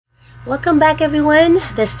Welcome back, everyone.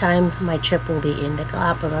 This time my trip will be in the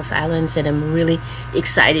Galapagos Islands, and I'm really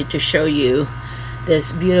excited to show you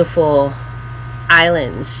this beautiful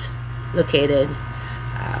islands located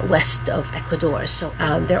west of Ecuador. So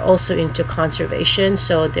they're also into conservation,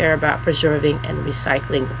 so they're about preserving and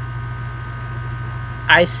recycling,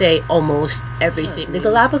 I say, almost everything. The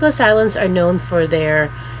Galapagos Islands are known for their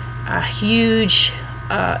huge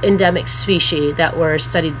endemic species that were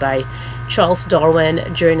studied by Charles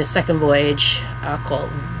Darwin during the second voyage called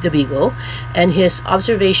the Beagle, and his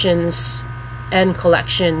observations and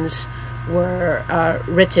collections were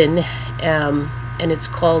written, and it's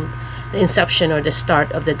called the inception or the start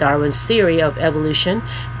of the Darwin's theory of evolution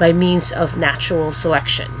by means of natural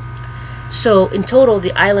selection. So in total,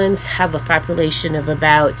 the islands have a population of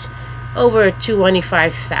about over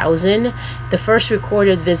 25,000. The first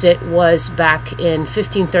recorded visit was back in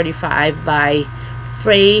 1535 by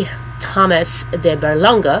Fray Thomas de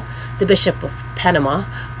Berlanga. The Bishop of Panama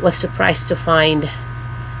was surprised to find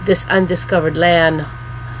this undiscovered land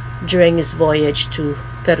during his voyage to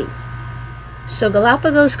Peru. So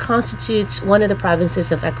Galapagos constitutes one of the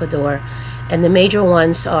provinces of Ecuador, and the major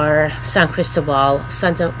ones are San Cristobal,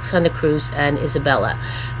 Santa Cruz, and Isabela.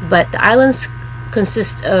 But the islands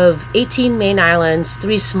consist of 18 main islands,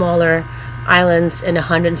 3 smaller islands, and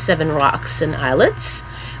 107 rocks and islets.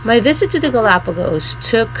 My visit to the Galapagos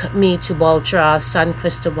took me to BALTRA, San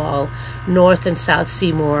Cristobal, North and South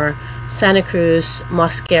Seymour, Santa Cruz,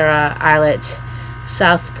 Mosquera Islet,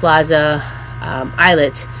 South Plaza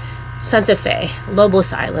Islet, Santa Fe,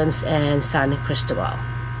 Lobos Islands, and San Cristobal.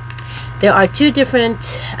 There are 2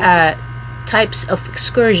 different types of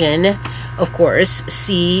excursion, of course,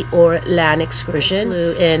 sea or land excursion. I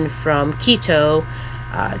flew in from Quito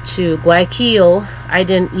to Guayaquil. I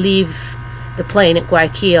didn't leave the plane at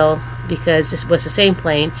Guayaquil because this was the same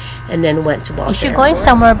plane, and then went to BALTRA. If you're going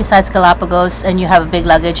somewhere besides Galapagos and you have a big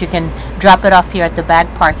luggage, you can drop it off here at the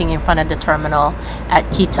bag parking in front of the terminal at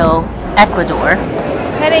Quito, Ecuador.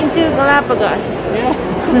 Heading to Galapagos.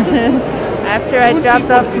 After I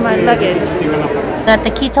dropped off my luggage. At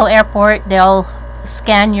the Quito airport, they'll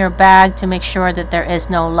scan your bag to make sure that there is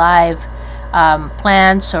no live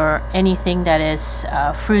plants or anything that is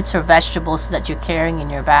fruits or vegetables that you're carrying in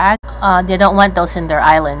your bag. They don't want those in their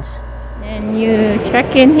islands. And you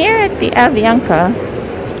check in here at the Avianca.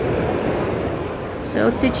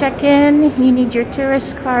 So to check in, you need your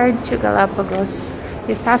tourist card to Galapagos,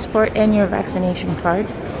 your passport, and your vaccination card.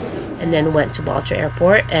 And then went to BALTRA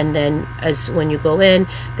airport, and then when you go in,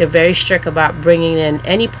 they're very strict about bringing in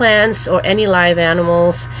any plants or any live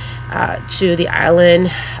animals to the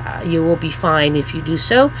island. You will be fined if you do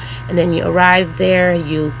so. And then you arrive there,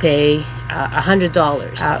 you pay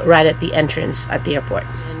 $100 right at the entrance at the airport.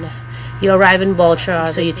 And you arrive in BALTRA,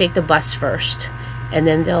 so you take the bus first, and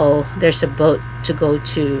then there's a boat to go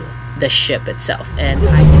to the ship itself. And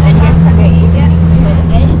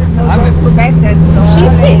she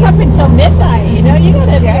stays up until midnight, you know, you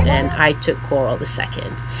gotta. And I took Coral the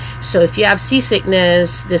second. So if you have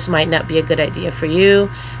seasickness, this might not be a good idea for you.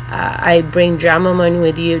 I bring Dramamine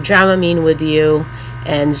with you,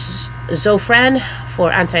 and Zofran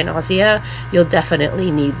for anti-nausea. You'll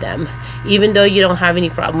definitely need them. Even though you don't have any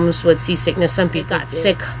problems with seasickness, some people got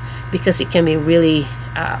sick because it can be really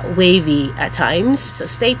wavy at times. So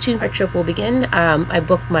stay tuned. Our trip will begin. I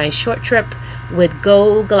booked my short trip with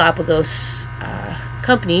Go Galapagos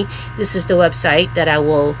company. This is the website that I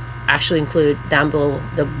will actually include down below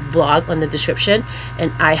the vlog on the description,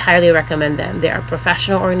 and I highly recommend them. They are a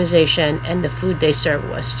professional organization, and the food they serve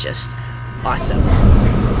was just awesome.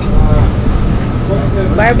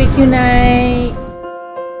 Barbecue night.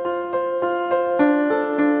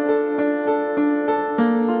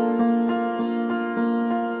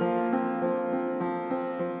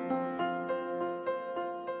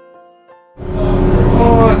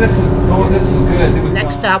 This is good.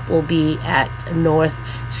 Next stop will be at North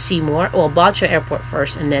Seymour. Well, BALTRA Airport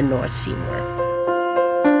first, and then North Seymour.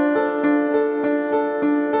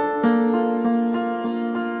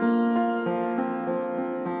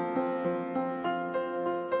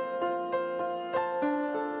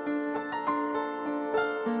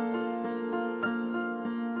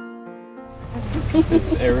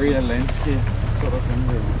 This area landscape sort of thing.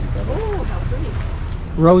 Oh, how pretty.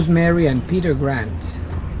 Rosemary and Peter Grant.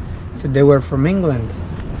 So they were from England.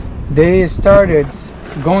 They started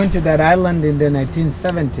going to that island in the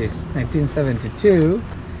 1970s, 1972.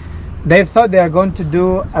 They thought they are going to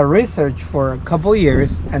do a research for a couple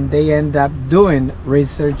years, and they end up doing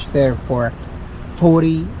research there for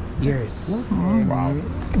 40 years. Mm-hmm. Wow.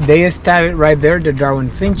 They started right there, the Darwin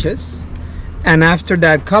finches. And after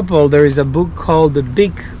that couple, there is a book called The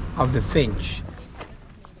Beak of the finch.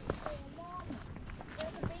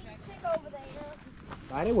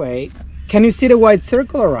 By the way, can you see the white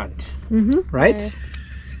circle around? Right?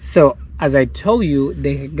 So as I told you,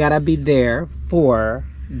 they gotta be there for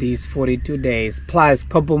these 42 days plus a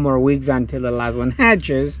couple more weeks until the last one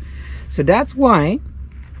hatches. So that's why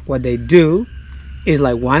what they do is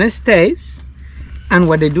like one stays, and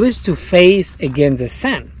what they do is to face against the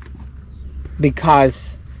sun,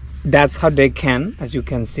 because that's how they can, as you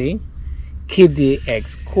can see, keep the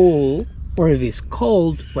eggs cool. Or if it's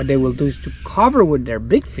cold, what they will do is to cover with their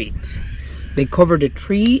big feet. They cover the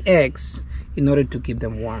 3 eggs in order to keep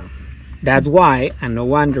them warm. That's why, and no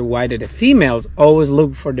wonder why the females always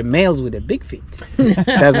look for the males with the big feet.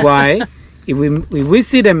 That's why if we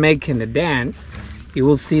see them making the dance, you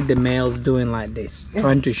will see the males doing like this,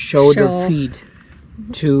 trying to show their feet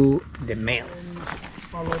to the males.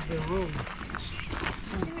 Follow the road.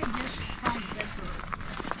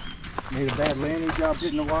 Made a bad landing job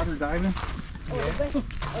hitting the water diving.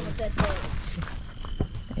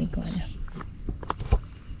 Iguana.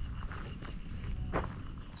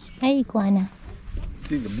 Hey, iguana.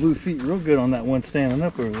 See the blue feet real good on that one standing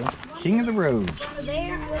up over there. King of the road. Over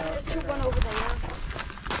there, and then there's 2 one over there.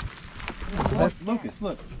 So that's Lucas,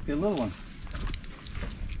 look, the little one.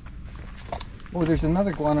 Oh, there's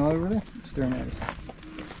another iguana over there staring at us.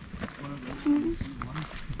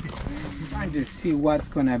 Trying to see what's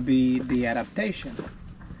gonna be the adaptation.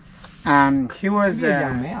 He was a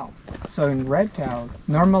young male. So in reptiles,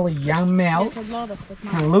 normally young males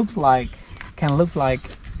can look like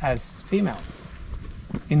as females,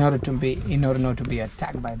 in order not to be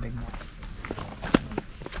attacked by big males.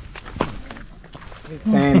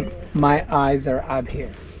 Saying my eyes are up here.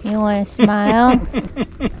 You want to smile?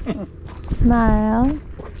 Smile.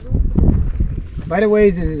 By the way,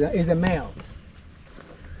 this is a male.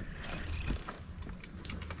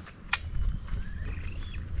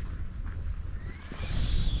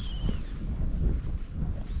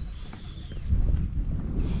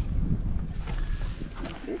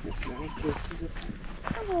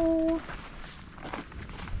 Hello.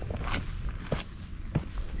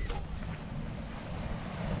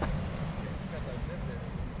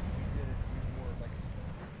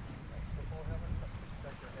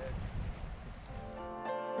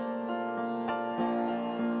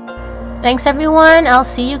 Thanks everyone. I'll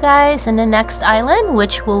see you guys in the next island,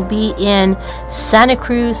 which will be in Santa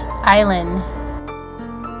Cruz Island.